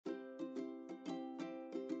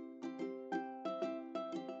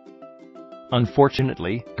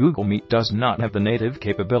Unfortunately, Google Meet does not have the native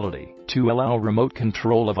capability to allow remote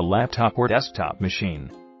control of a laptop or desktop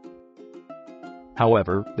machine.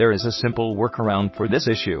 However, there is a simple workaround for this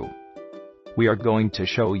issue. We are going to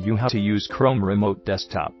show you how to use Chrome Remote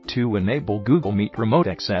Desktop to enable Google Meet remote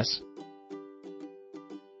access.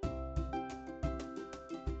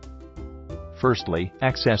 Firstly,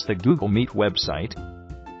 access the Google Meet website.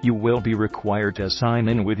 You will be required to sign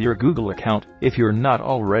in with your Google account if you're not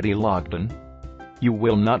already logged in. You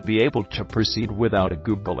will not be able to proceed without a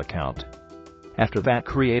Google account. After that,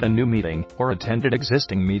 create a new meeting or attend an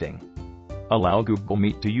existing meeting. Allow Google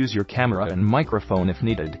Meet to use your camera and microphone if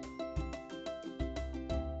needed.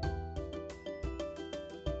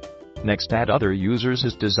 Next, add other users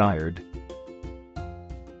as desired.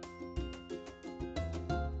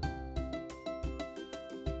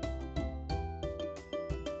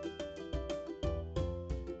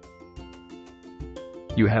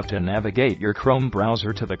 You have to navigate your Chrome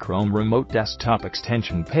browser to the Chrome Remote Desktop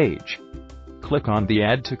extension page. Click on the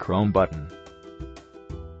Add to Chrome button.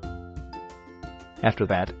 After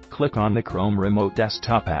that, click on the Chrome Remote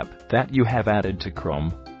Desktop app that you have added to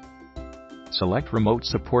Chrome. Select Remote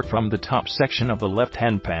Support from the top section of the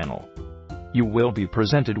left-hand panel. You will be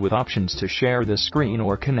presented with options to share the screen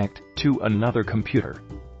or connect to another computer.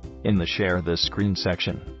 In the Share the Screen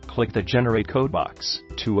section, click the Generate Code box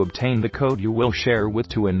to obtain the code you will share with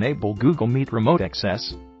to enable Google Meet remote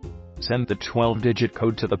access. Send the 12-digit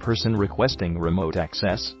code to the person requesting remote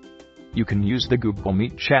access. You can use the Google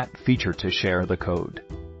Meet chat feature to share the code.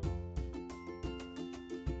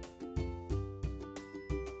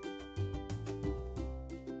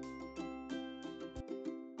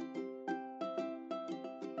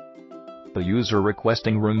 The user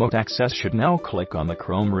requesting remote access should now click on the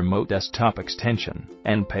Chrome Remote Desktop extension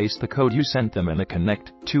and paste the code you sent them in the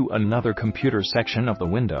Connect to another computer section of the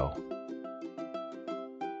window.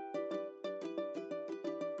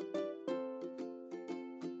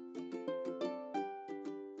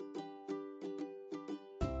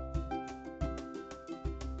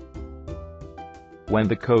 When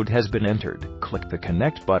the code has been entered, click the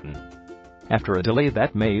Connect button. After a delay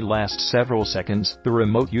that may last several seconds, the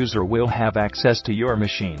remote user will have access to your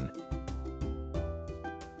machine.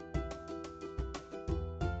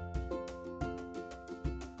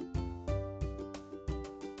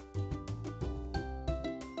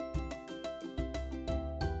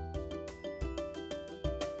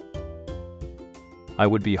 I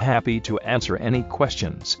would be happy to answer any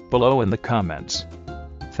questions below in the comments.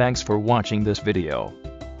 Thanks for watching this video.